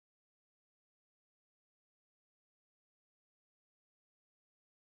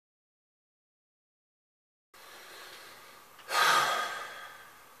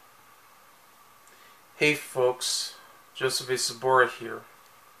Hey folks, Joseph A. Sobora here.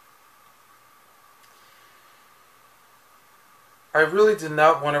 I really did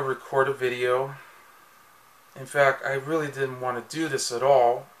not want to record a video. In fact, I really didn't want to do this at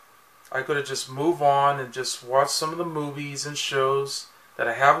all. I could have just moved on and just watched some of the movies and shows that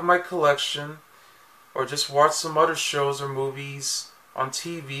I have in my collection, or just watch some other shows or movies on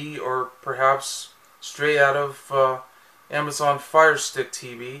TV, or perhaps straight out of Amazon Fire Stick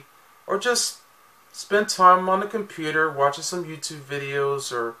TV, or just spend time on the computer watching some YouTube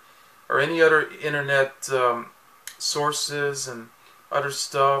videos or any other internet sources and other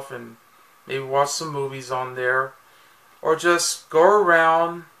stuff, and maybe watch some movies on there, or just go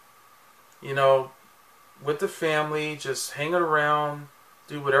around, with the family, just hanging around,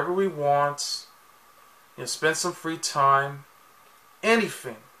 do whatever we want, spend some free time,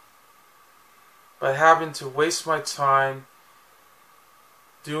 anything. But having to waste my time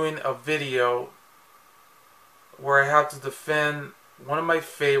doing a video where I have to defend one of my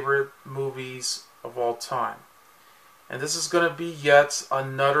favorite movies of all time. And this is going to be yet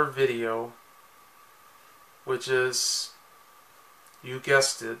another video, which is, you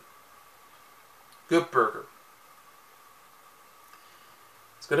guessed it, Good Burger.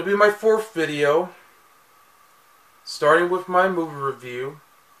 It's going to be my fourth video, starting with my movie review.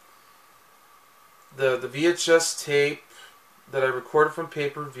 The VHS tape that I recorded from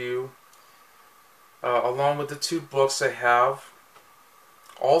pay-per-view, along with the two books I have,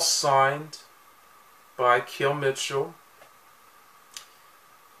 all signed by Kel Mitchell.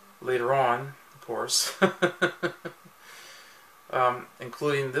 Later on, of course.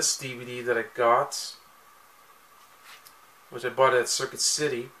 Including this DVD that I got, which I bought at Circuit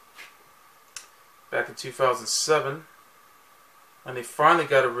City back in 2007. And they finally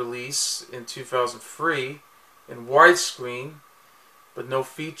got a release in 2003 in widescreen, but no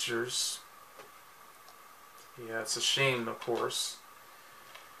features. Yeah, it's a shame, of course.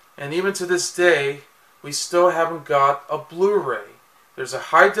 And even to this day, we still haven't got a Blu-ray. There's a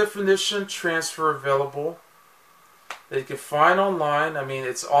high-definition transfer available that you can find online. I mean,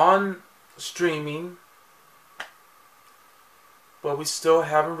 it's on streaming, but we still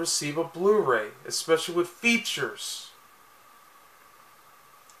haven't received a Blu-ray, especially with features.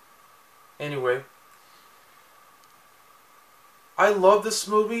 Anyway, I love this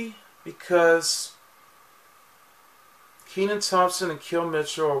movie because Kenan Thompson and Kel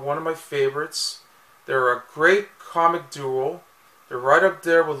Mitchell are one of my favorites. They're a great comic duo. They're right up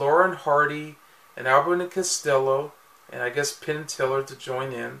there with Laura and Hardy and Albert and Costello, and I guess Penn and Teller to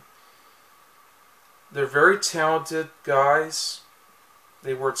join in. They're very talented guys.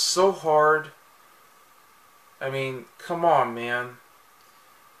 They work so hard. I mean, come on, man.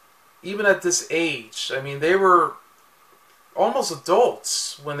 Even at this age, I mean, they were almost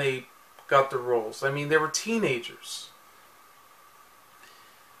adults when they got the roles. I mean, they were teenagers.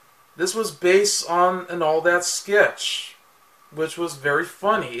 This was based on an All That sketch, which was very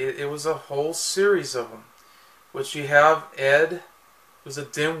funny. It was a whole series of them, which you have Ed, who's a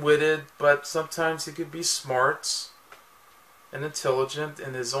dim-witted, but sometimes he could be smart and intelligent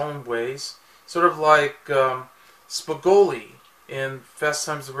in his own ways, sort of like Spagoli in Fast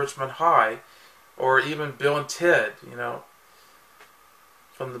Times at Richmond High, or even Bill and Ted,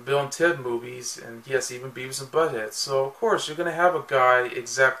 from the Bill and Ted movies, and yes, even Beavis and Butthead. So of course you're going to have a guy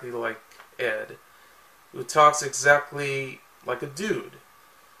exactly like Ed, who talks exactly like a dude.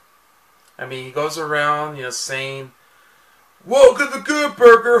 I mean, he goes around, saying, "Welcome to the Good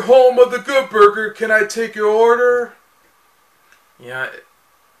Burger, home of the Good Burger. Can I take your order?" Yeah,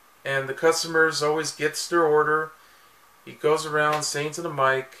 and the customers always gets their order. He goes around saying to the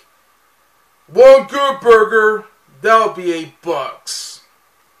mic, "One Good Burger, that'll be $8."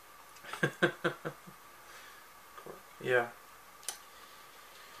 Yeah.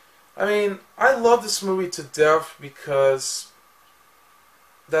 I mean, I love this movie to death because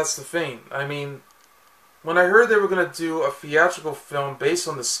that's the thing. I mean, when I heard they were going to do a theatrical film based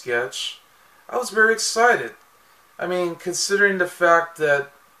on the sketch, I was very excited. I mean, considering the fact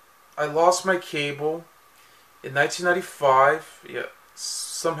that I lost my cable in 1995,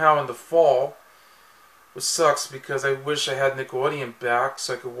 somehow in the fall, which sucks because I wish I had Nickelodeon back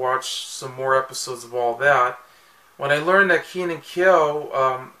so I could watch some more episodes of all that. When I learned that Kenan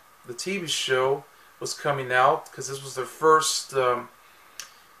Kel, the TV show, was coming out, because this was their first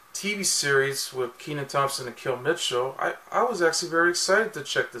TV series with Kenan Thompson and Kel Mitchell, I was actually very excited to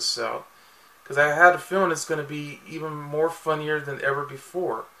check this out, because I had a feeling it's going to be even more funnier than ever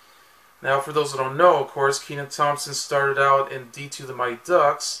before. Now, for those that don't know, of course, Kenan Thompson started out in D2 The Mighty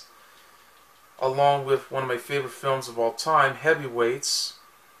Ducks, along with one of my favorite films of all time, Heavyweights,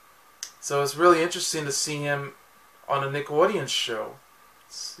 So it's really interesting to see him on a Nickelodeon show.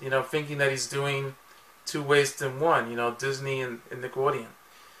 You know, thinking that he's doing two ways in one. You know, Disney and Nickelodeon.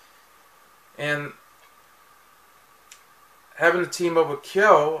 And having to team up with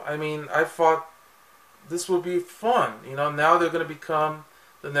Kel, I mean, I thought this would be fun. You know, now they're going to become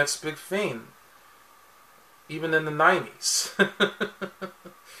the next big thing. Even in the 90s.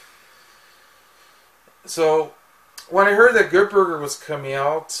 So, when I heard that Good Burger was coming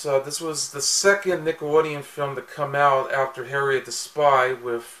out, this was the second Nickelodeon film to come out after Harriet the Spy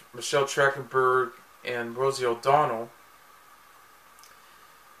with Michelle Trachtenberg and Rosie O'Donnell.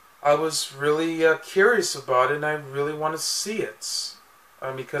 I was really curious about it, and I really want to see it.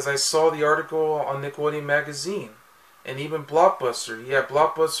 Because I saw the article on Nickelodeon Magazine. And even Blockbuster. Yeah,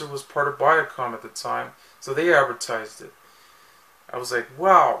 Blockbuster was part of Viacom at the time, so they advertised it. I was like,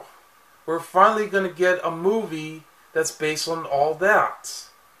 wow, we're finally going to get a movie that's based on all that.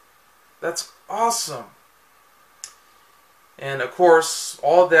 That's awesome. And of course,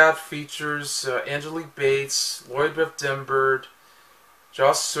 all that features Angelique Bates, Lloyd Beth Denberg,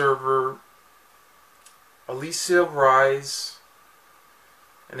 Josh Server, Alicia Rise,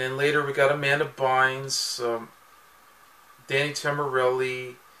 and then later we got Amanda Bynes, Danny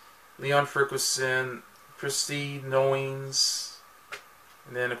Tamarelli, Leon Ferguson, Christy Knowings,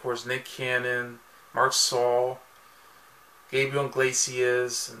 and then of course Nick Cannon, Mark Saul, Gabriel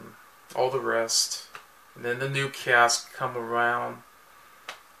Iglesias, and all the rest. And then the new cast come around.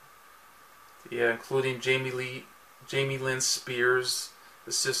 Yeah, including Jamie Lynn Spears,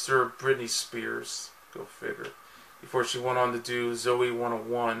 the sister of Britney Spears. Go figure. Before she went on to do Zoe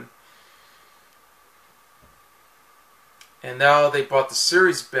 101. And now they brought the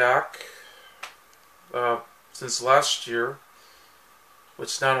series back since last year.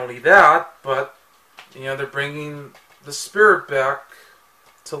 Which not only that, but you know, they're bringing the spirit back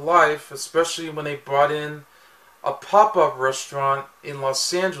to life, especially when they brought in a pop-up restaurant in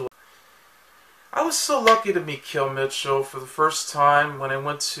Los Angeles. I was so lucky to meet Kel Mitchell for the first time when I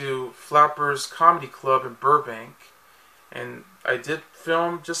went to Flappers Comedy Club in Burbank. And I did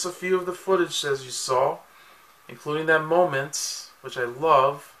film just a few of the footage, as you saw, including that moment, which I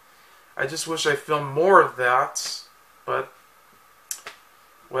love. I just wish I filmed more of that, but,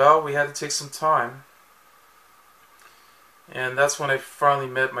 well, we had to take some time. And that's when I finally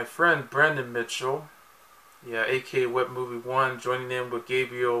met my friend Brandon Mitchell, yeah, aka Web Movie 1, joining in with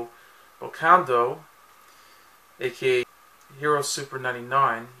Gabriel Ocando, aka Hero Super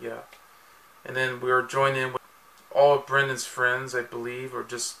 99, yeah. And then we were joined in with all of Brendan's friends, I believe, or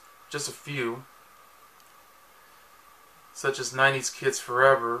just a few, such as 90s Kids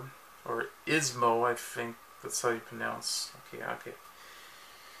Forever, or Ismo, I think that's how you pronounce. Okay.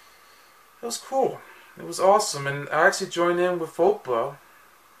 It was cool. It was awesome, and I actually joined in with Opa,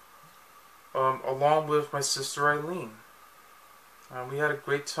 along with my sister Eileen. We had a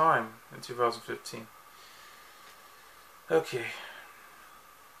great time in 2015. Okay.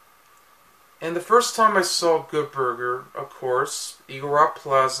 And the first time I saw Good Burger, of course, Eagle Rock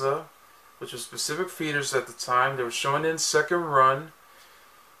Plaza, which was Pacific Theaters at the time. They were showing in second run,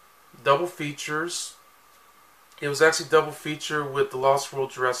 double features. It was actually double feature with The Lost World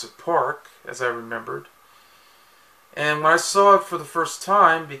Jurassic Park, as I remembered. And when I saw it for the first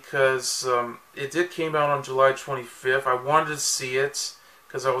time, because it came out on July 25th, I wanted to see it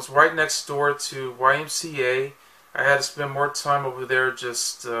because I was right next door to YMCA. I had to spend more time over there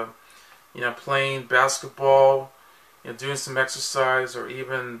just, playing basketball, doing some exercise, or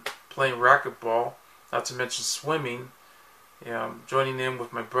even playing racquetball, not to mention swimming, joining in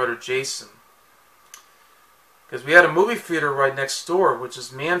with my brother Jason. Because we had a movie theater right next door, which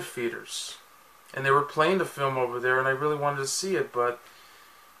is Man Theaters. And they were playing the film over there, and I really wanted to see it, but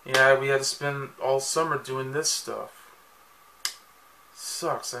yeah, we had to spend all summer doing this stuff.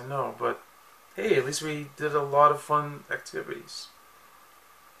 Sucks, I know, but hey, at least we did a lot of fun activities.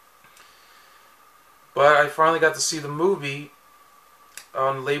 But I finally got to see the movie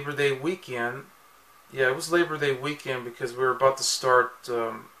on Labor Day weekend. Yeah, it was Labor Day weekend because we were about to start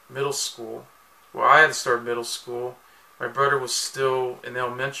middle school. Well, I had to start middle school. My brother was still in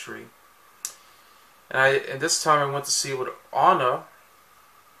elementary. And this time I went to see it with Anna,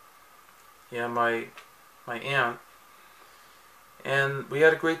 yeah, my aunt, and we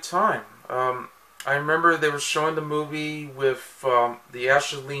had a great time. I remember they were showing the movie with the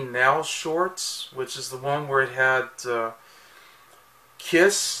Ashley Now shorts, which is the one where it had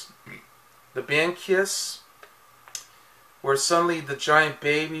Kiss, the band Kiss, where suddenly the giant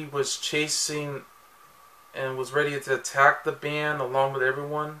baby was chasing and was ready to attack the band along with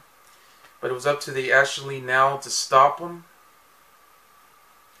everyone. But it was up to the Ashley Now to stop him.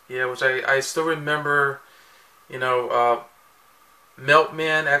 Yeah, which I still remember, you know,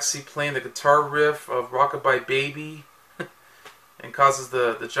 Meltman actually playing the guitar riff of Rockabye Baby and causes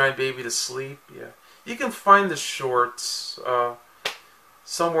the giant baby to sleep. Yeah. You can find the shorts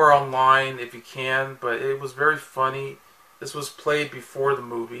somewhere online if you can, but it was very funny. This was played before the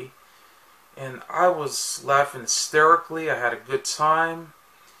movie, and I was laughing hysterically. I had a good time.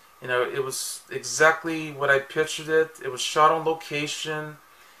 You know, it was exactly what I pictured it. It was shot on location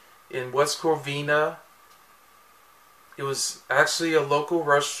in West Covina. It was actually a local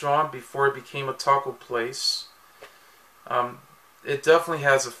restaurant before it became a taco place. It definitely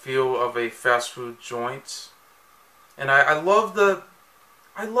has a feel of a fast food joint, and I love the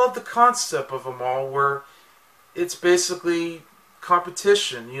concept of them all, where it's basically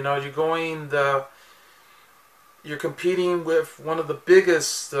competition. You know, you're competing with one of the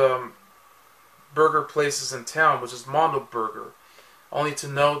biggest burger places in town, which is Mondo Burger. Only to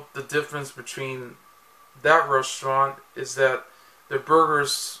note the difference between that restaurant is that their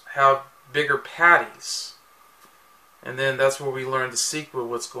burgers have bigger patties. And then that's where we learn the secret of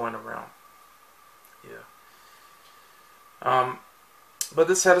what's going around. Yeah. But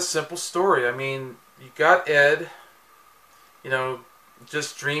this had a simple story. I mean, you got Ed, you know,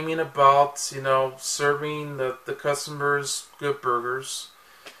 just dreaming about, you know, serving the customers good burgers.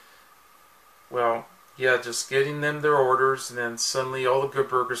 Well, yeah, just getting them their orders, and then suddenly all the good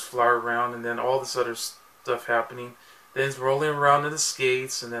burgers fly around, and then all this other stuff happening. Then he's rolling around in the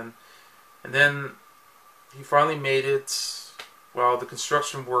skates, and then he finally made it while the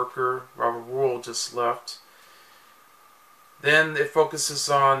construction worker, Robert Roehler, just left. Then it focuses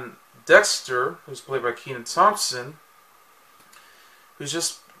on Dexter, who's played by Kenan Thompson, who's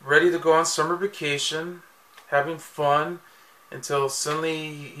just ready to go on summer vacation, having fun, until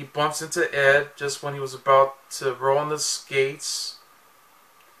suddenly he bumps into Ed just when he was about to roll on the skates.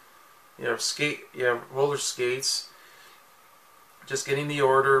 Roller skates. Just getting the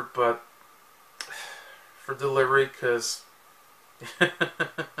order, but for delivery, because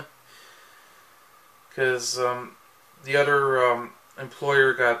the other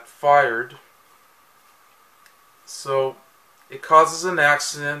employer got fired. So it causes an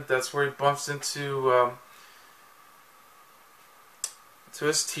accident. That's where he bumps into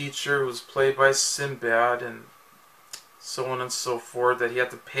his teacher, who was played by Sinbad, and so on and so forth, that he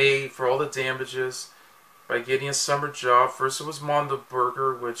had to pay for all the damages by getting a summer job. First it was Mondo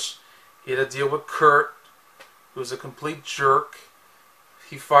Burger, which he had to deal with Kurt, who was a complete jerk.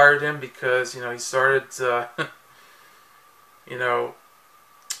 He fired him because, you know, he started you know,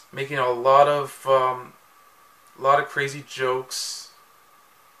 making a lot of crazy jokes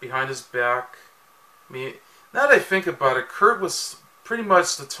behind his back. I mean, now that I think about it, Kurt was pretty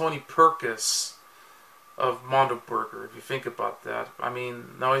much the Tony Perkis of Mondo Burger, if you think about that. I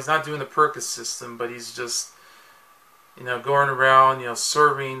mean, no, he's not doing the Perkis system, but he's just, you know, going around, you know,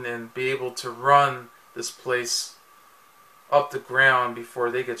 serving and be able to run this place up the ground before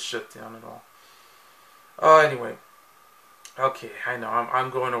they get shut down at all. Anyway, okay, I know I'm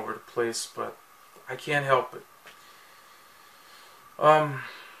going over the place, but I can't help it.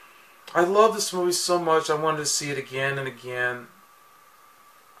 I love this movie so much. I wanted to see it again and again.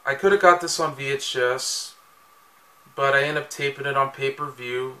 I could have got this on VHS, but I ended up taping it on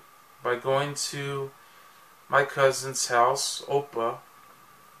pay-per-view by going to my cousin's house, Opa,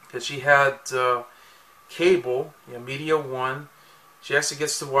 because she had cable, you know, Media One. She actually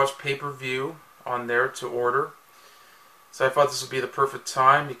gets to watch pay-per-view on there to order. So I thought this would be the perfect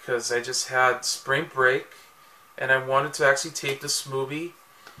time, because I just had spring break and I wanted to actually tape this movie.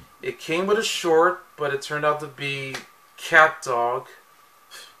 It came with a short, but it turned out to be Cat Dog.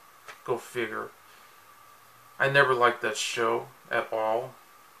 Go figure. I never liked that show at all.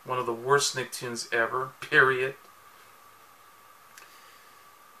 One of the worst Nicktoons ever, period.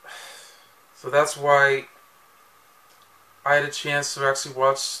 So that's why I had a chance to actually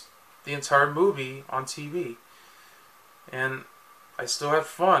watch the entire movie on TV. And I still had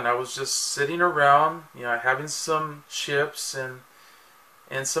fun. I was just sitting around, you know, having some chips and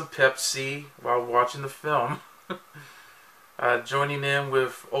some Pepsi while watching the film. Joining in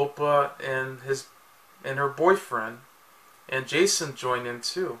with Opa and her boyfriend, and Jason joined in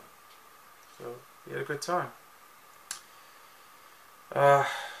too. So we had a good time.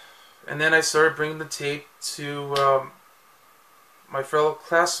 And then I started bringing the tape to my fellow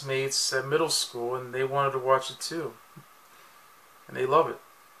classmates at middle school, and they wanted to watch it too, and they love it.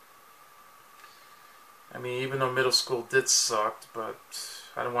 I mean, even though middle school did suck, but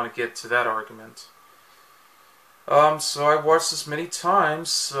I don't want to get to that argument. So I watched this many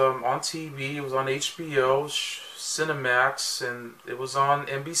times on TV. It was on HBO, Cinemax, and it was on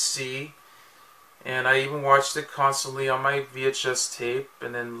NBC. And I even watched it constantly on my VHS tape.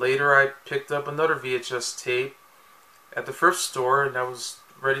 And then later I picked up another VHS tape at the thrift store, and I was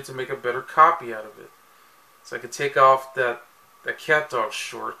ready to make a better copy out of it. So I could take off that cat dog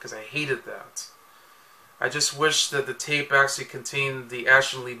short, because I hated that. I just wish that the tape actually contained the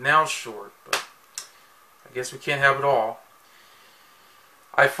Action Lead Now short, but I guess we can't have it all.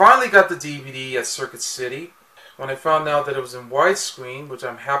 I finally got the DVD at Circuit City when I found out that it was in widescreen, which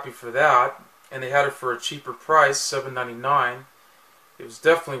I'm happy for that, and they had it for a cheaper price, $7.99. It was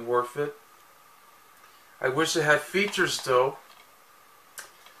definitely worth it. I wish it had features though,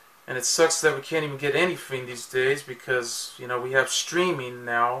 and it sucks that we can't even get anything these days because, you know, we have streaming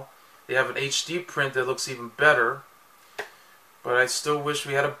now. They have an HD print that looks even better. But I still wish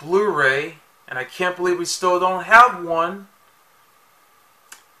we had a Blu-ray, and I can't believe we still don't have one.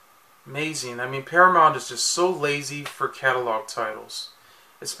 Amazing. I mean, Paramount is just so lazy for catalog titles.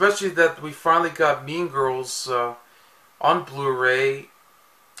 Especially that we finally got Mean Girls on Blu-ray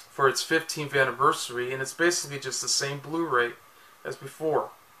for its 15th anniversary, and it's basically just the same Blu-ray as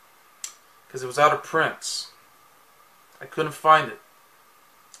before. Because it was out of print. I couldn't find it.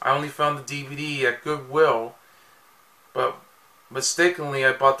 I only found the DVD at Goodwill, but mistakenly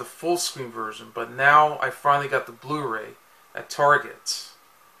I bought the full screen version, but now I finally got the Blu-ray at Target.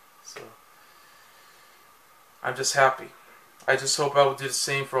 So I'm just happy. I just hope I will do the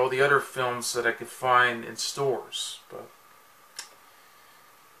same for all the other films that I could find in stores. But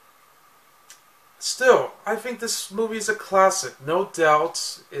still, I think this movie is a classic, no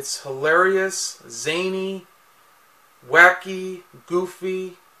doubt. It's hilarious, zany, wacky,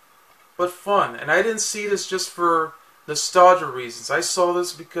 goofy, but fun. And I didn't see this just for nostalgia reasons. I saw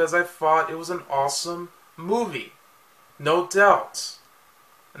this because I thought it was an awesome movie, no doubt.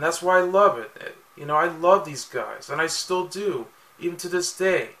 And that's why I love it. You know, I love these guys, and I still do, even to this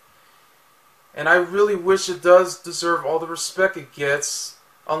day. And I really wish it does deserve all the respect it gets,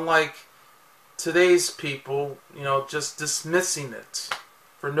 unlike today's people, you know, just dismissing it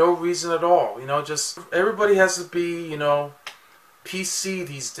for no reason at all. You know, just everybody has to be, you know, PC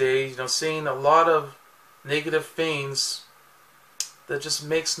these days, you know, saying a lot of negative things that just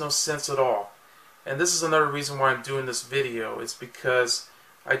makes no sense at all. And this is another reason why I'm doing this video. It's because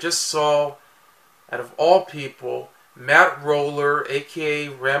I just saw, out of all people, Matt Roehler, aka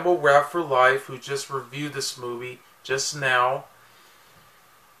Rambo Rap for Life, who just reviewed this movie just now.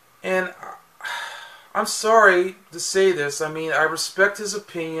 And I'm sorry to say this. I mean, I respect his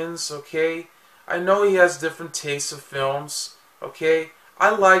opinions, okay? I know he has different tastes of films, okay?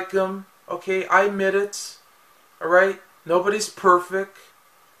 I like him, okay? I admit it, alright? Nobody's perfect.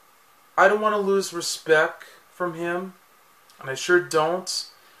 I don't want to lose respect from him, and I sure don't.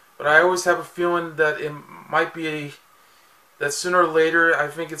 But I always have a feeling that it might be that sooner or later I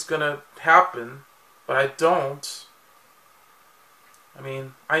think it's going to happen, but I don't. I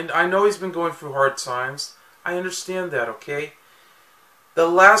mean, I know he's been going through hard times. I understand that, okay? The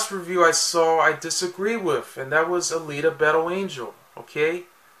last review I saw I disagree with, and that was Alita Battle Angel, okay?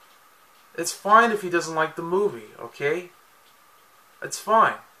 It's fine if he doesn't like the movie, okay? It's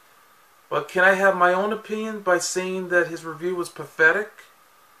fine. But can I have my own opinion by saying that his review was pathetic?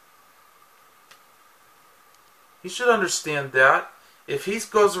 He should understand that. If he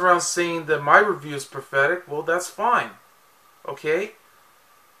goes around saying that my review is pathetic, well, that's fine. Okay?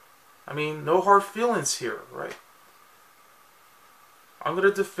 I mean, no hard feelings here, right? I'm going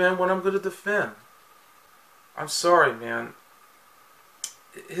to defend what I'm going to defend. I'm sorry, man.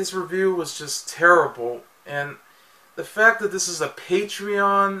 His review was just terrible. And the fact that this is a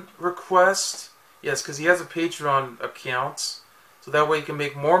Patreon request, yes, because he has a Patreon account, so that way he can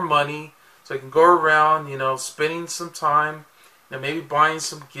make more money. So I can go around, you know, spending some time, you know, maybe buying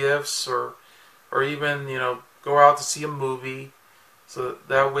some gifts or even, you know, go out to see a movie. So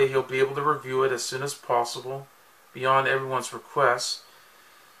that way he'll be able to review it as soon as possible, beyond everyone's requests.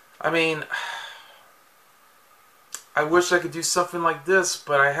 I mean, I wish I could do something like this,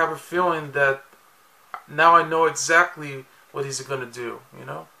 but I have a feeling that now I know exactly what he's going to do, you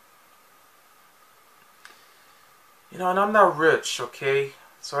know? You know, and I'm not rich, okay?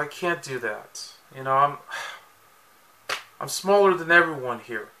 So I can't do that. You know, I'm smaller than everyone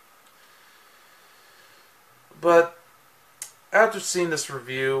here. But after seeing this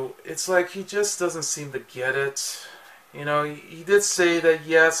review, it's like he just doesn't seem to get it. You know, he did say that,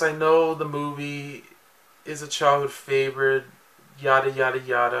 yes, I know the movie is a childhood favorite, yada yada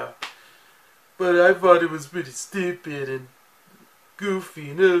yada, but I thought it was pretty stupid and goofy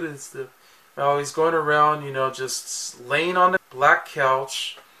and all that stuff. Well, he's going around, you know, just laying on the black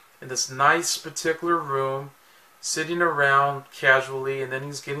couch in this nice particular room, sitting around casually, and then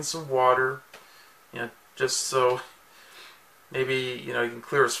he's getting some water, you know, just so maybe, you know, he can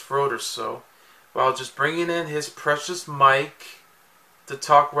clear his throat or so, while just bringing in his precious mic to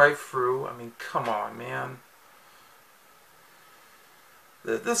talk right through. I mean, come on, man.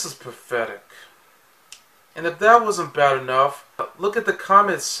 This is pathetic. And if that wasn't bad enough, look at the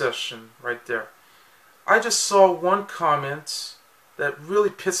comment section right there. I just saw one comment that really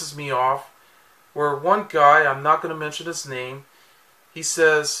pisses me off, where one guy, I'm not going to mention his name, he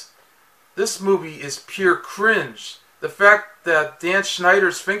says, "This movie is pure cringe. The fact that Dan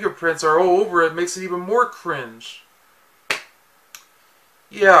Schneider's fingerprints are all over it makes it even more cringe."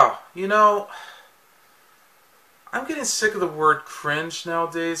 Yeah, you know, I'm getting sick of the word cringe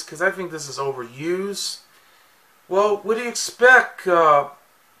nowadays because I think this is overused. Well, what do you expect,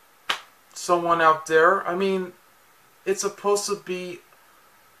 someone out there? I mean, it's supposed to be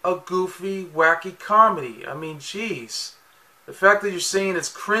a goofy, wacky comedy. I mean, geez. The fact that you're saying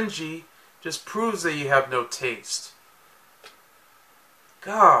it's cringy just proves that you have no taste.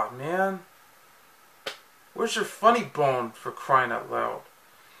 God, man. Where's your funny bone, for crying out loud?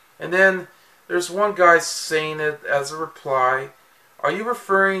 And then there's one guy saying it as a reply. "Are you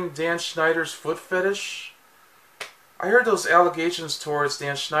referring Dan Schneider's foot fetish?" I heard those allegations towards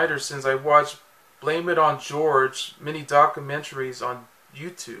Dan Schneider since I watched Blame It on George mini documentaries on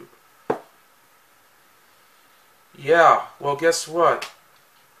YouTube. Yeah, well, guess what?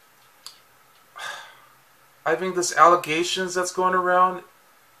 I think this allegations that's going around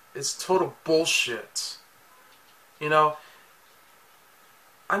is total bullshit. You know,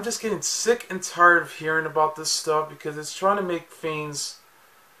 I'm just getting sick and tired of hearing about this stuff because it's trying to make things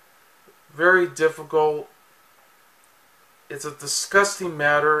very difficult. It's a disgusting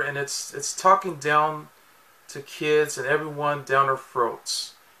matter, and it's talking down to kids and everyone down their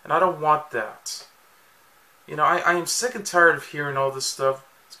throats. And I don't want that. You know, I am sick and tired of hearing all this stuff,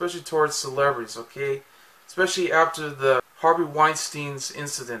 especially towards celebrities, okay? Especially after the Harvey Weinstein's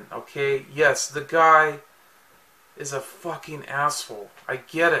incident, okay? Yes, the guy is a fucking asshole. I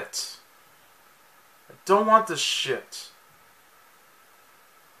get it. I don't want this shit.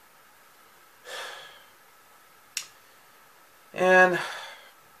 And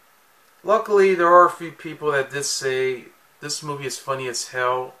luckily there are a few people that did say this movie is funny as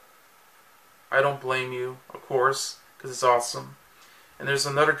hell. I don't blame you, of course, because it's awesome. And there's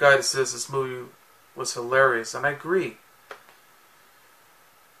another guy that says this movie was hilarious, and I agree.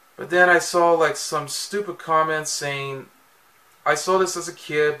 But then I saw like some stupid comments saying, "I saw this as a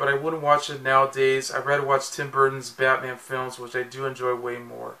kid, but I wouldn't watch it nowadays. I'd rather watch Tim Burton's Batman films, which I do enjoy way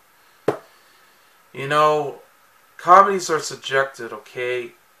more." You know, comedies are subjective,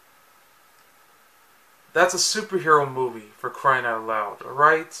 okay? That's a superhero movie, for crying out loud,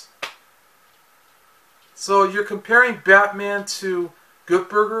 alright? So you're comparing Batman to Good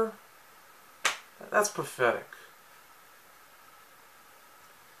Burger? That's pathetic.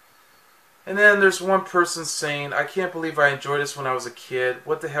 And then there's one person saying, "I can't believe I enjoyed this when I was a kid.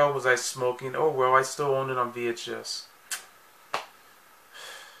 What the hell was I smoking? Oh well, I still own it on VHS."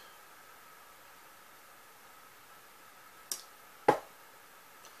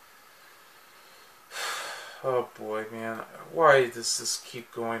 Oh boy, man. Why does this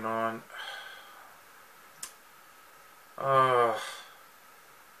keep going on?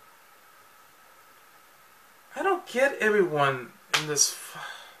 I don't get everyone in this.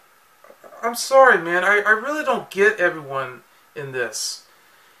 I'm sorry, man. I really don't get everyone in this.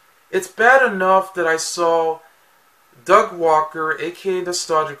 It's bad enough that I saw Doug Walker, aka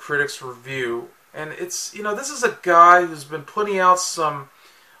Nostalgia Critic's review. And it's, you know, this is a guy who's been putting out some,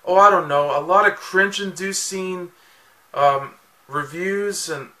 oh, I don't know, a lot of cringe-inducing reviews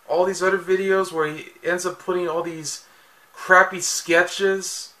and all these other videos where he ends up putting all these crappy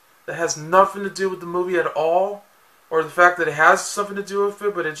sketches that has nothing to do with the movie at all, or the fact that it has something to do with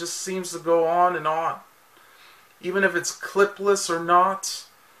it, but it just seems to go on and on, even if it's clipless or not.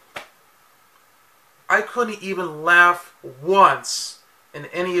 I couldn't even laugh once in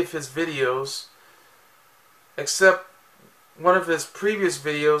any of his videos, except one of his previous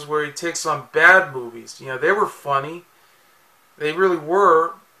videos where he takes on bad movies. You know, they were funny. They really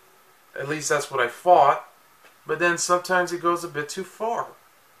were. At least that's what I thought. But then sometimes he goes a bit too far.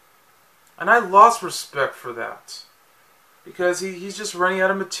 And I lost respect for that. Because he's just running out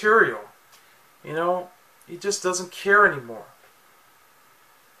of material. You know, he just doesn't care anymore.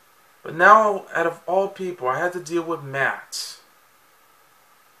 But now, out of all people, I had to deal with Matt.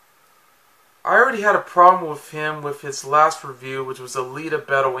 I already had a problem with him with his last review, which was Alita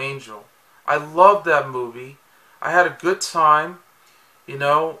Battle Angel. I loved that movie. I had a good time. You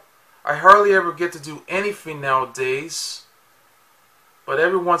know, I hardly ever get to do anything nowadays. But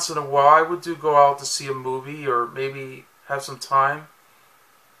every once in a while, I would go out to see a movie or maybe have some time.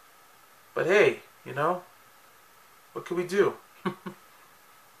 But hey, you know, what can we do?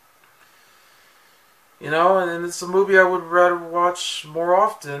 You know, and it's a movie I would rather watch more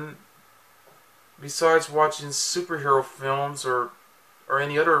often besides watching superhero films or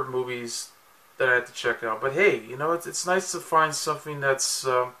any other movies that I had to check out. But hey, you know, it's nice to find something that's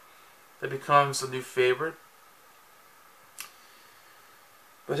that becomes a new favorite.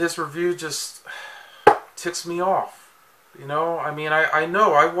 But his review just ticks me off. You know, I mean, I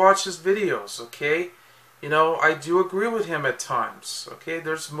know, I watch his videos, okay? You know, I do agree with him at times, okay?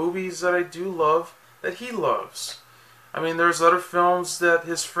 There's movies that I do love that he loves. I mean, there's other films that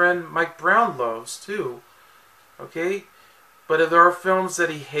his friend Mike Brown loves, too, okay? But if there are films that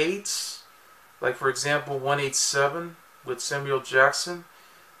he hates, like, for example, 187 with Samuel Jackson,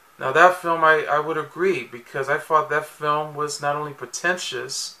 now that film I would agree, because I thought that film was not only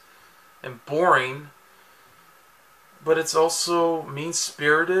pretentious and boring, but it's also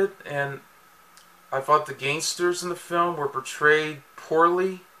mean-spirited, and I thought the gangsters in the film were portrayed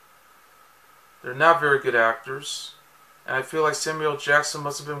poorly. They're not very good actors, and I feel like Samuel Jackson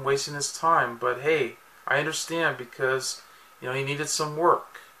must have been wasting his time, but hey, I understand because, you know, he needed some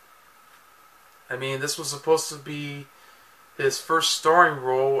work. I mean, this was supposed to be his first starring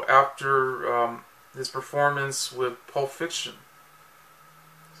role after his performance with Pulp Fiction.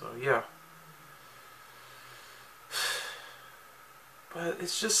 So, yeah. But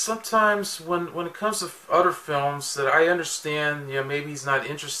it's just sometimes when it comes to other films that I understand, you know, maybe he's not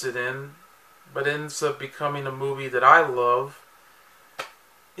interested in, but ends up becoming a movie that I love,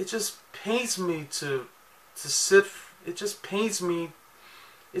 it just pains me to sit, it just pains me,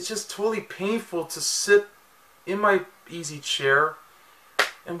 it's just totally painful to sit in my easy chair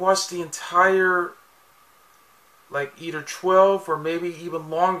and watch the entire, like, either 12 or maybe even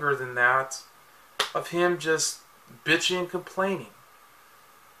longer than that, of him just bitching and complaining.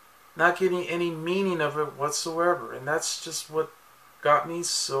 Not getting any meaning of it whatsoever. And that's just what got me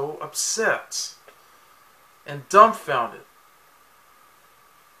so upset and dumbfounded.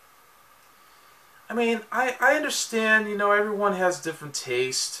 I mean, I understand, you know, everyone has different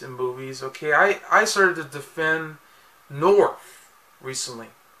tastes in movies, okay? I started to defend North recently.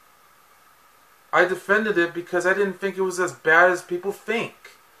 I defended it because I didn't think it was as bad as people think.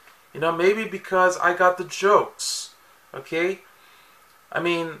 You know, maybe because I got the jokes, okay? I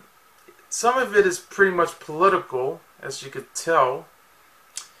mean, some of it is pretty much political, as you could tell.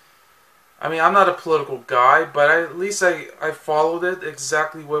 I mean, I'm not a political guy, but at least I followed it,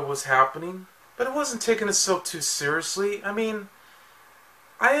 exactly what was happening. But it wasn't taking itself too seriously. I mean,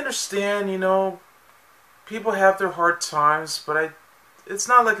 I understand, you know, people have their hard times, but it's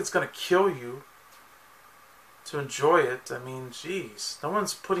not like it's going to kill you to enjoy it. I mean, geez, no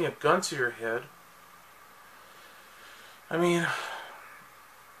one's putting a gun to your head. I mean,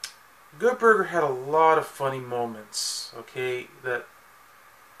 Good Burger had a lot of funny moments, okay, that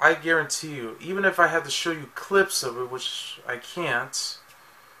I guarantee you, even if I had to show you clips of it, which I can't,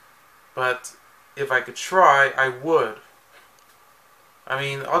 but if I could try, I would. I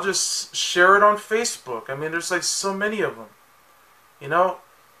mean, I'll just share it on Facebook. I mean, there's like so many of them. You know,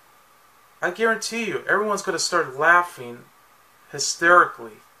 I guarantee you, everyone's going to start laughing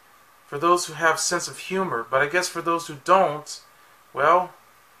hysterically for those who have sense of humor. But I guess for those who don't, well,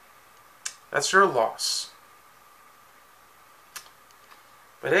 that's your loss.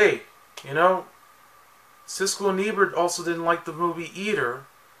 But hey, you know, Siskel Ebert also didn't like the movie either,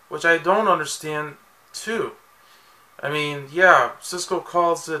 which I don't understand too. I mean, yeah, Siskel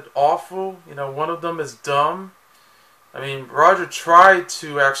calls it awful. You know, one of them is dumb. I mean, Roger tried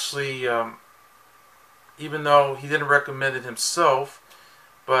to actually, even though he didn't recommend it himself,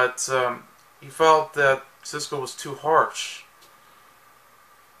 but he felt that Siskel was too harsh.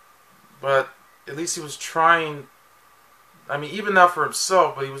 But at least he was trying, I mean, even not for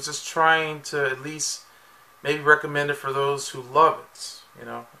himself, but he was just trying to at least maybe recommend it for those who love it, you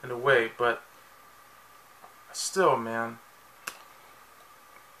know, in a way. But still, man,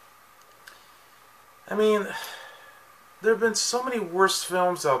 I mean, there have been so many worse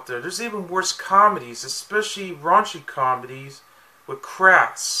films out there. There's even worse comedies, especially raunchy comedies with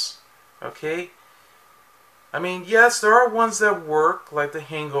crass, okay? I mean, yes, there are ones that work, like The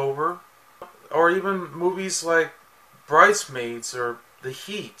Hangover, or even movies like Bridesmaids or The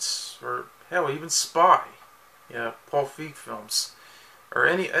Heat, or hell, even Spy, yeah, Paul Feig films, or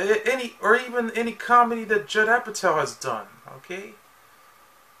or even any comedy that Judd Apatow has done, okay?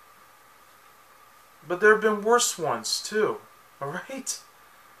 but there have been worse ones too. Alright?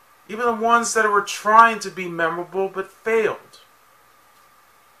 Even the ones that were trying to be memorable but failed.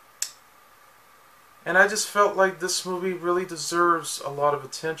 And I just felt like this movie really deserves a lot of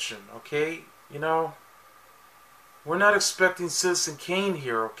attention, okay? You know, we're not expecting Citizen Kane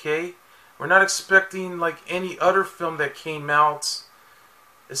here, okay? We're not expecting like any other film that came out,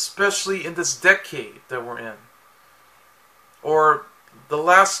 especially in this decade that we're in. Or the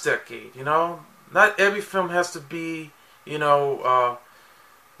last decade, you know? Not every film has to be, you know,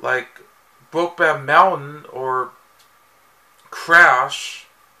 like Brokeback Mountain or Crash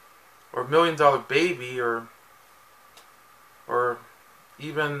or $1 Million Baby or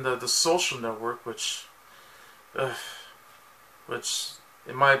even the Social Network, which in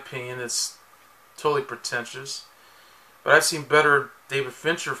my opinion is totally pretentious. But I've seen better David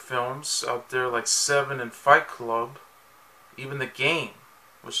Fincher films out there like Seven and Fight Club, even The Game,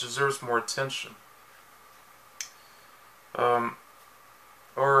 which deserves more attention.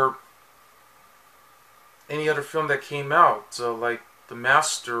 Or any other film that came out, like The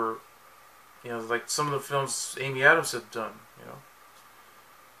Master, you know, like some of the films Amy Adams had done, you know,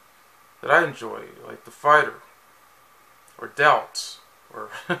 that I enjoy, like The Fighter, or Doubt, or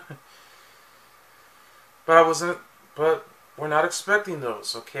but we're not expecting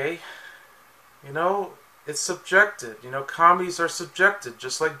those, okay? You know, it's subjective. You know, comedies are subjective,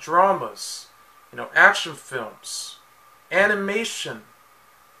 just like dramas, you know, action films, animation,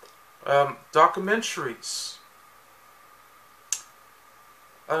 documentaries.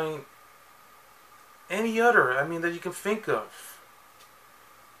 I mean, any other, that you can think of.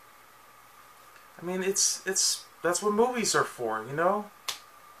 I mean, that's what movies are for, you know?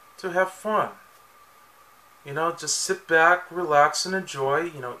 To have fun. You know, just sit back, relax, and enjoy.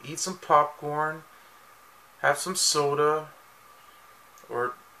 You know, eat some popcorn, have some soda,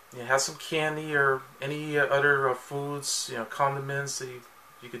 or have some candy, or any other foods, you know, condiments that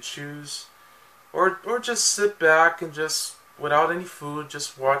you could choose. Or just sit back and just, without any food,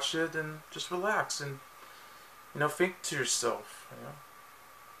 just watch it and just relax and, you know, think to yourself,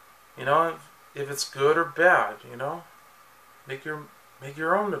 you know, if it's good or bad, you know, make your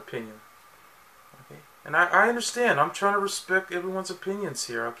own opinion, okay? And I understand, I'm trying to respect everyone's opinions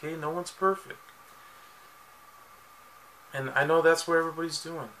here, okay? No one's perfect. And I know that's what everybody's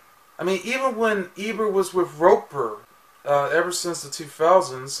doing. I mean, even when Ebert was with Roehler, ever since the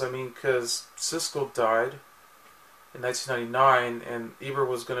 2000s, I mean, because Siskel died in 1999, and Ebert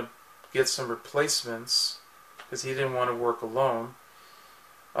was going to get some replacements because he didn't want to work alone.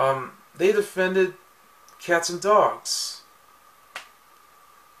 They defended Cats and Dogs.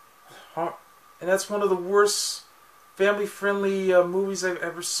 And that's one of the worst family-friendly movies I've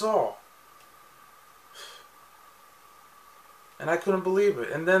ever saw. And I couldn't believe it.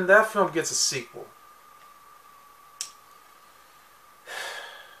 And then that film gets a sequel.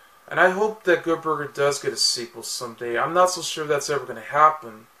 And I hope that Good Burger does get a sequel someday. I'm not so sure that's ever going to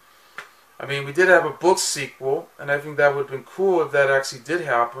happen. I mean, we did have a book sequel, and I think that would have been cool if that actually did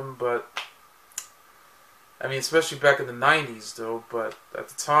happen, but I mean, especially back in the 90s, though, but at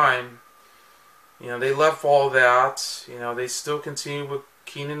the time, you know, they left all that. You know, they still continued with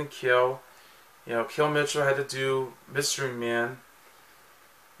Kenan and Kel. You know, Kel Mitchell had to do Mystery Man,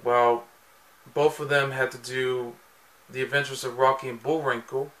 while both of them had to do The Adventures of Rocky and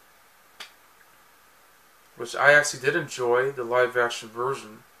Bullwinkle, which I actually did enjoy, the live-action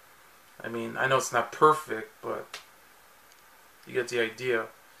version. I mean, I know it's not perfect, but you get the idea.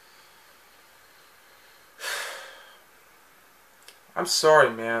 I'm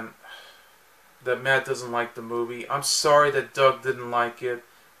sorry, man, that Matt doesn't like the movie. I'm sorry that Doug didn't like it,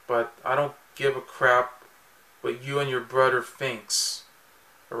 but I don't give a crap what you and your brother thinks.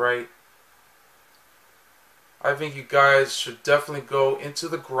 Alright? I think you guys should definitely go into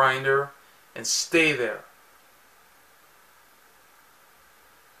the grinder and stay there.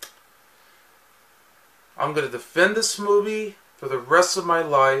 I'm going to defend this movie for the rest of my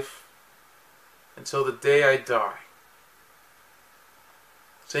life until the day I die.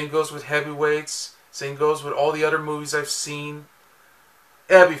 Same goes with Heavyweights. Same goes with all the other movies I've seen.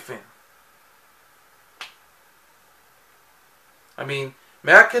 Everything. I mean,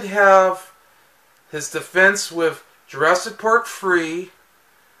 Matt could have his defense with Jurassic Park 3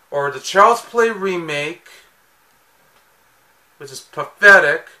 or the Child's Play remake, which is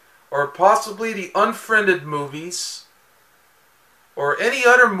pathetic, or possibly the Unfriended movies, or any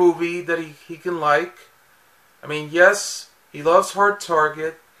other movie that he can like. I mean, yes, he loves Hard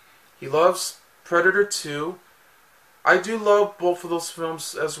Target. He loves Predator 2. I do love both of those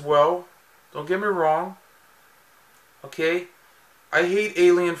films as well. Don't get me wrong. Okay? I hate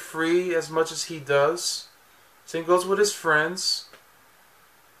Alien Free as much as he does. Same goes with his friends.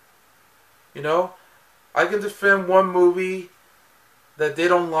 You know, I can defend one movie that they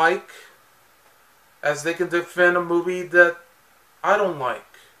don't like as they can defend a movie that I don't like.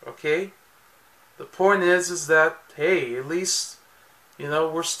 Okay? The point is that, hey, at least, you know,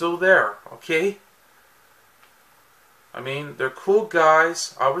 we're still there. Okay? I mean, they're cool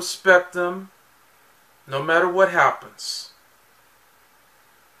guys. I respect them no matter what happens.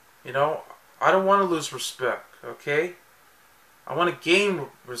 You know, I don't want to lose respect. Okay? I want to gain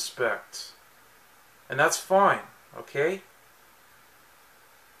respect. And that's fine. Okay?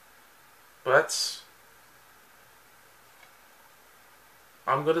 But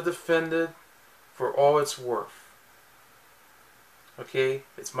I'm going to defend it for all it's worth. Okay?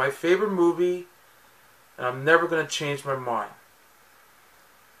 It's my favorite movie, and I'm never going to change my mind.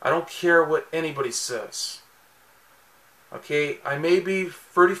 I don't care what anybody says. Okay? I may be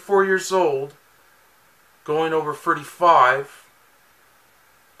 34 years old, going over 35,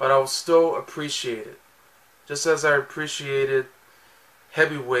 but I'll still appreciate it. Just as I appreciated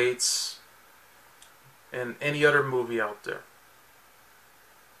Heavyweights and any other movie out there.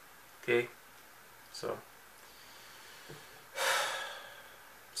 Okay?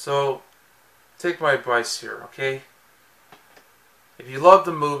 So take my advice here, okay? If you love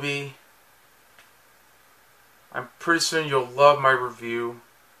the movie, I'm pretty certain you'll love my review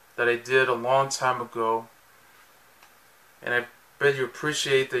that I did a long time ago. And I bet you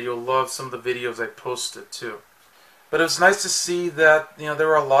appreciate that you'll love some of the videos I posted too. But it was nice to see that, you know, there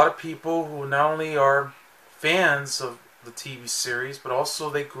were a lot of people who not only are fans of the TV series, but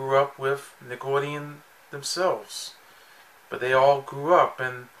also they grew up with Nickelodeon themselves. But they all grew up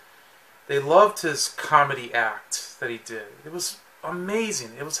and they loved his comedy act that he did. It was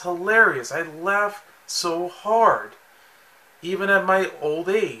amazing. It was hilarious. I laughed so hard, even at my old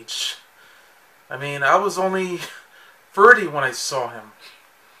age. I mean, I was only 30 when I saw him.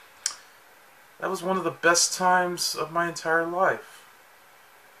 That was one of the best times of my entire life.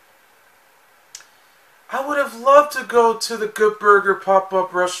 I would have loved to go to the Good Burger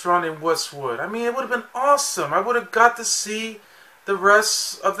pop-up restaurant in Westwood. I mean, it would have been awesome. I would have got to see the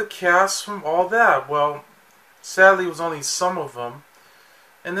rest of the cast from all that. Well, sadly, it was only some of them.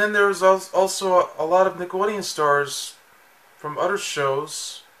 And then there was also a lot of Nickelodeon stars from other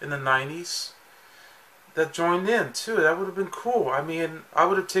shows in the 90s that joined in, too. That would have been cool. I mean, I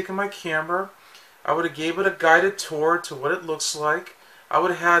would have taken my camera. I would have gave it a guided tour to what it looks like. I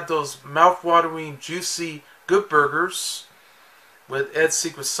would have had those mouth-watering, juicy Good Burgers with Ed's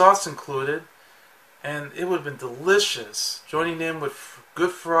secret sauce included, and it would have been delicious. Joining in with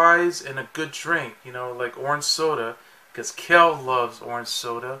good fries and a good drink, you know, like orange soda, because Kel loves orange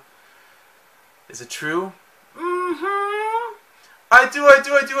soda. Is it true? Mm-hmm. I do.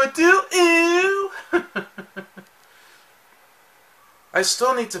 Ew. I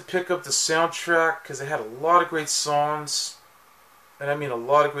still need to pick up the soundtrack because they had a lot of great songs. And I mean a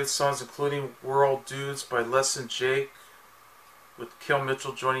lot of great songs, including We're All Dudes by Les and Jake, with Kel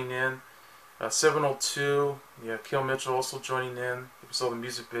Mitchell joining in. 702, yeah, Kel Mitchell also joining in. If you saw the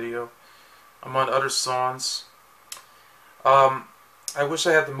music video. Among other songs. I wish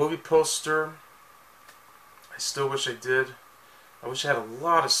I had the movie poster. I still wish I did. I wish I had a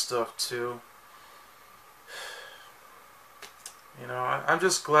lot of stuff too. You know, I'm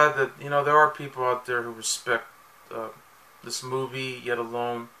just glad that, you know, there are people out there who respect this movie, yet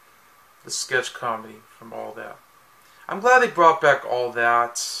alone the sketch comedy from all that. I'm glad they brought back all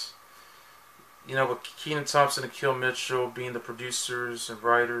that. You know, with Kenan Thompson and Kel Mitchell being the producers and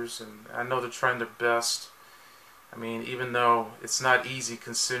writers, and I know they're trying their best. I mean, even though it's not easy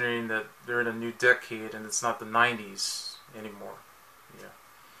considering that they're in a new decade and it's not the 90s anymore.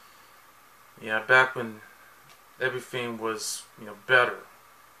 Yeah, back when everything was, you know, better.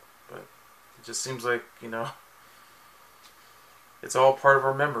 But it just seems like, you know, it's all part of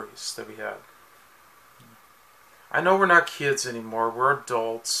our memories that we had. I know we're not kids anymore. We're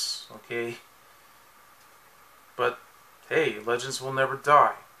adults, okay? But, hey, legends will never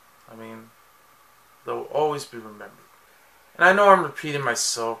die. I mean, they'll always be remembered. And I know I'm repeating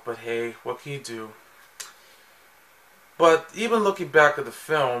myself, but hey, what can you do? But even looking back at the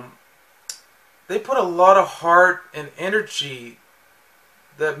film, they put a lot of heart and energy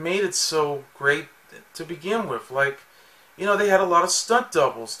that made it so great to begin with. Like, you know, they had a lot of stunt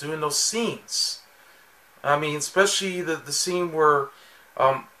doubles doing those scenes. I mean, especially the scene where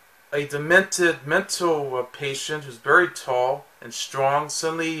a demented mental patient who's very tall and strong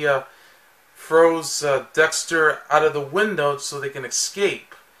suddenly throws Dexter out of the window so they can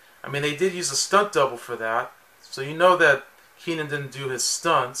escape. I mean, they did use a stunt double for that. So you know that Kenan didn't do his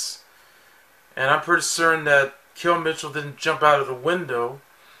stunts. And I'm pretty certain that Kel Mitchell didn't jump out of the window.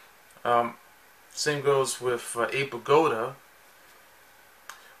 Same goes with Abe Pagoda.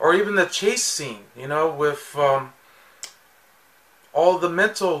 Or even the chase scene, you know, with all the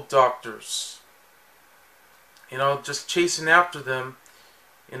mental doctors, you know, just chasing after them,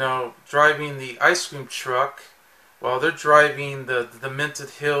 you know, driving the ice cream truck while they're driving the Demented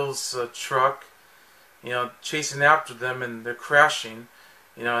Hills truck, you know, chasing after them, and they're crashing,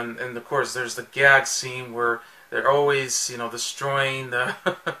 you know, and of course there's the gag scene where they're always, you know, destroying the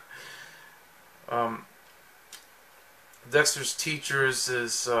Dexter's teacher's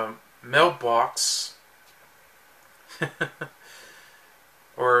mailbox.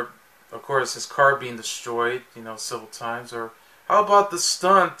 Or, of course, his car being destroyed, you know, several times. Or how about the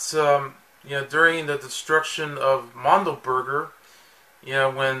stunt, you know, during the destruction of Mondo Burger, you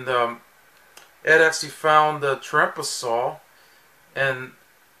know, when Ed actually found the Trempesaw, and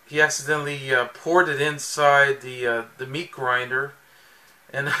he accidentally poured it inside the meat grinder,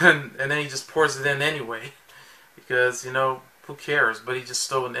 and then he just pours it in anyway, because, you know, who cares? But he just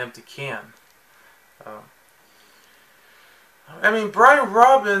stole an empty can. I mean, Brian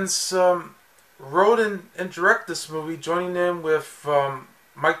Robbins wrote and directed this movie, joining in with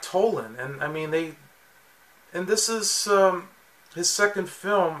Mike Tollin, and I mean this is his second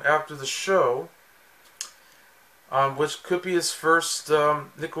film after The Show, which could be his first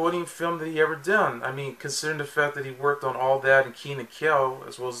Nickelodeon film that he ever done. I mean, considering the fact that he worked on All That and Kenan Kel,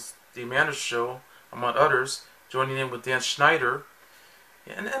 as well as The Amanda Show, among others, joining in with Dan Schneider,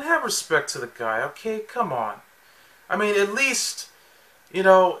 and have respect to the guy. Okay, come on. I mean, at least, you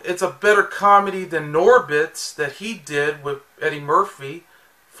know, it's a better comedy than Norbit that he did with Eddie Murphy,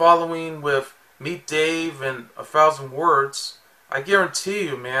 following with Meet Dave and A Thousand Words. I guarantee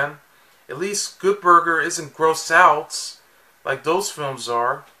you, man, at least Good Burger isn't gross out like those films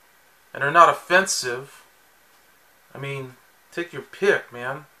are, and they're not offensive. I mean, take your pick,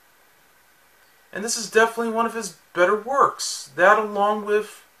 man. And this is definitely one of his better works. That along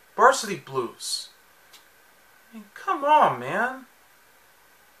with Varsity Blues. I mean, come on, man.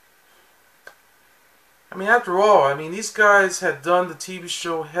 I mean, after all, I mean, these guys had done the TV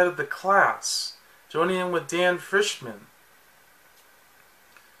show Head of the Class, joining in with Dan Frischman.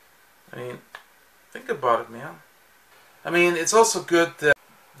 I mean, think about it, man. I mean, it's also good that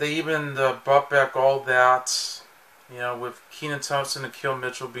they even brought back All That, you know, with Kenan Thompson and Kel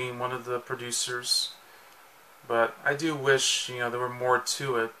Mitchell being one of the producers. But I do wish, you know, there were more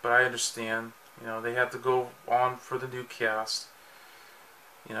to it, but I understand. You know, they had to go on for the new cast.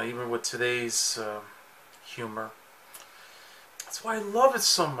 You know, even with today's humor. That's why I love it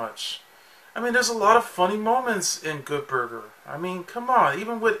so much. I mean, there's a lot of funny moments in Good Burger. I mean, come on.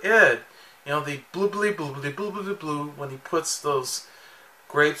 Even with Ed, you know, the bloobly bloobly bloobly blue when he puts those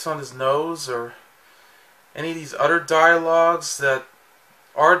grapes on his nose, or any of these other dialogues that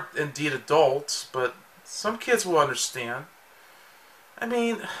are indeed adults, but some kids will understand. I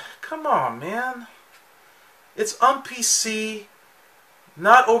mean, come on, man. It's un-PC,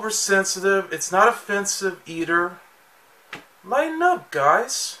 not oversensitive, it's not offensive either. Lighten up,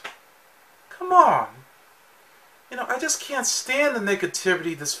 guys. Come on. You know, I just can't stand the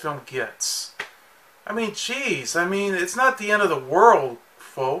negativity this film gets. I mean, geez, I mean, it's not the end of the world,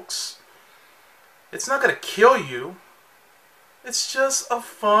 folks. It's not going to kill you. It's just a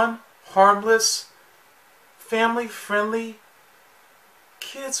fun, harmless, family-friendly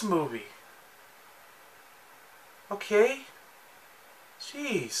kids movie. Okay?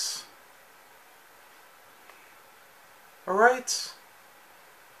 Jeez. Alright?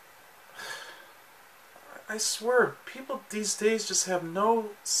 I swear, people these days just have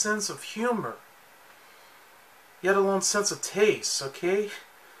no sense of humor. Yet alone sense of taste, okay?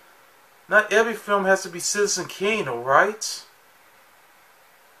 Not every film has to be Citizen Kane, alright?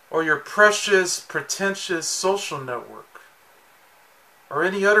 Or your precious, pretentious Social Network. Or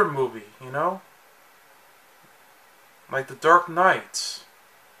any other movie, you know? Like The Dark Knight.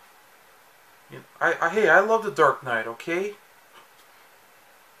 Hey, I love The Dark Knight, okay?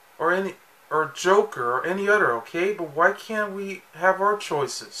 Or Joker, or any other, okay? But why can't we have our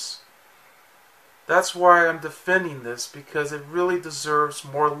choices? That's why I'm defending this, because it really deserves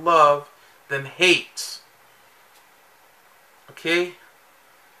more love than hate. Okay?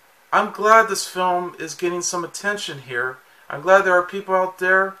 I'm glad this film is getting some attention here. I'm glad there are people out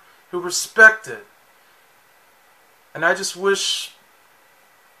there who respect it. And I just wish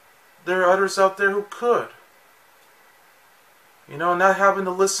there are others out there who could. You know, not having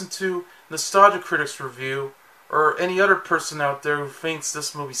to listen to Nostalgia Critic's review or any other person out there who thinks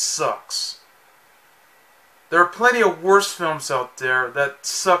this movie sucks. There are plenty of worse films out there that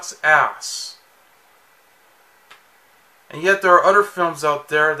sucks ass. And yet there are other films out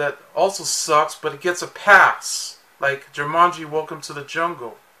there that also sucks, but it gets a pass. Like Jumanji: Welcome to the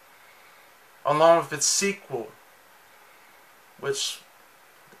Jungle. Along with its sequel.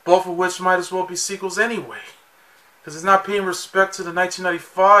 Both of which might as well be sequels anyway. Because it's not paying respect to the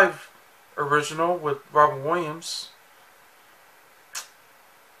 1995 original with Robin Williams.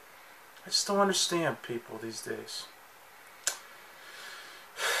 I just don't understand people these days.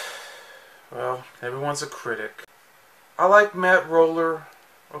 Well, everyone's a critic. I like Matt Roehler,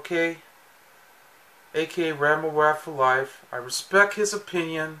 okay? A.K.A. Ramble Rat for life. I respect his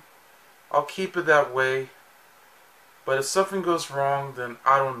opinion. I'll keep it that way. But if something goes wrong, then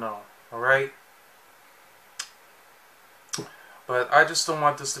I don't know, alright? But I just don't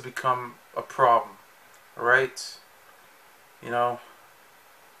want this to become a problem, alright? You know,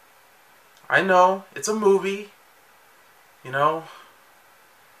 I know, it's a movie, you know.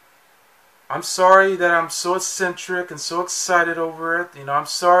 I'm sorry that I'm so eccentric and so excited over it. You know, I'm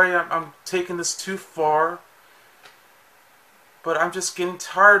sorry I'm taking this too far. But I'm just getting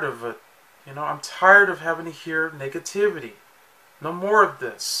tired of it. You know, I'm tired of having to hear negativity. No more of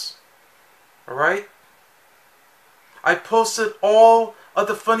this. Alright? I posted all of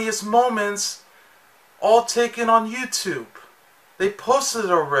the funniest moments, all taken on YouTube. They posted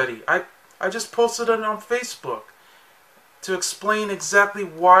it already. I just posted it on Facebook to explain exactly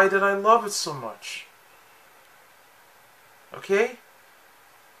why did I love it so much. Okay?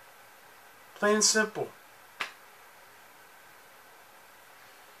 Plain and simple.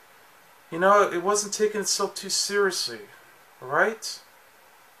 You know, it wasn't taking itself too seriously. Alright?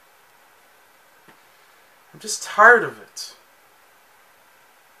 I'm just tired of it.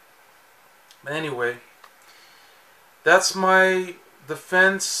 But anyway, that's my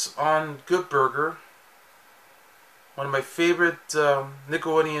defense on Good Burger. One of my favorite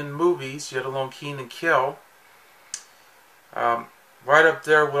Nickelodeon movies, yet alone Kenan Kel. Right up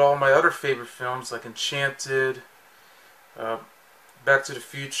there with all my other favorite films like Enchanted, Back to the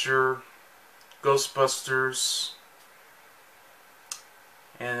Future, Ghostbusters,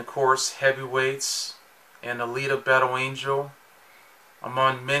 and of course Heavyweights and Alita Battle Angel,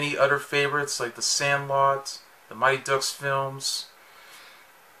 among many other favorites like The Sandlot, the Mighty Ducks films,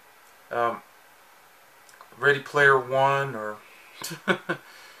 Ready Player One, or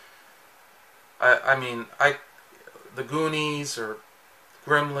The Goonies, or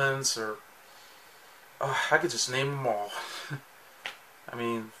Gremlins, or I could just name them all. I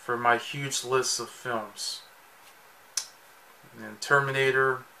mean, for my huge list of films. And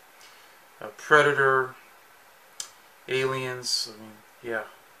Terminator, Predator, Aliens, I mean, yeah,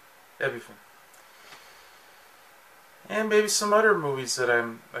 everything. And maybe some other movies that I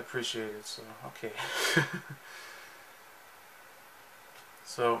appreciated, so, okay.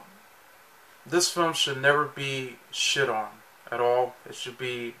 So, this film should never be shit on at all. It should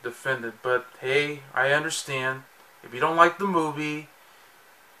be defended. But, hey, I understand. If you don't like the movie,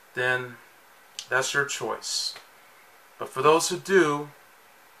 then that's your choice. But for those who do,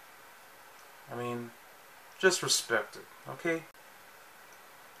 I mean, just respect it, okay?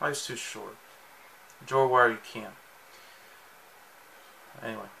 Life's too short. Enjoy while you can.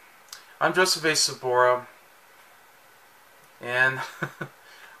 Anyway, I'm Joseph A. Sobora, and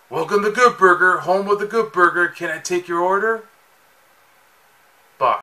welcome to Good Burger, home of the Good Burger. Can I take your order?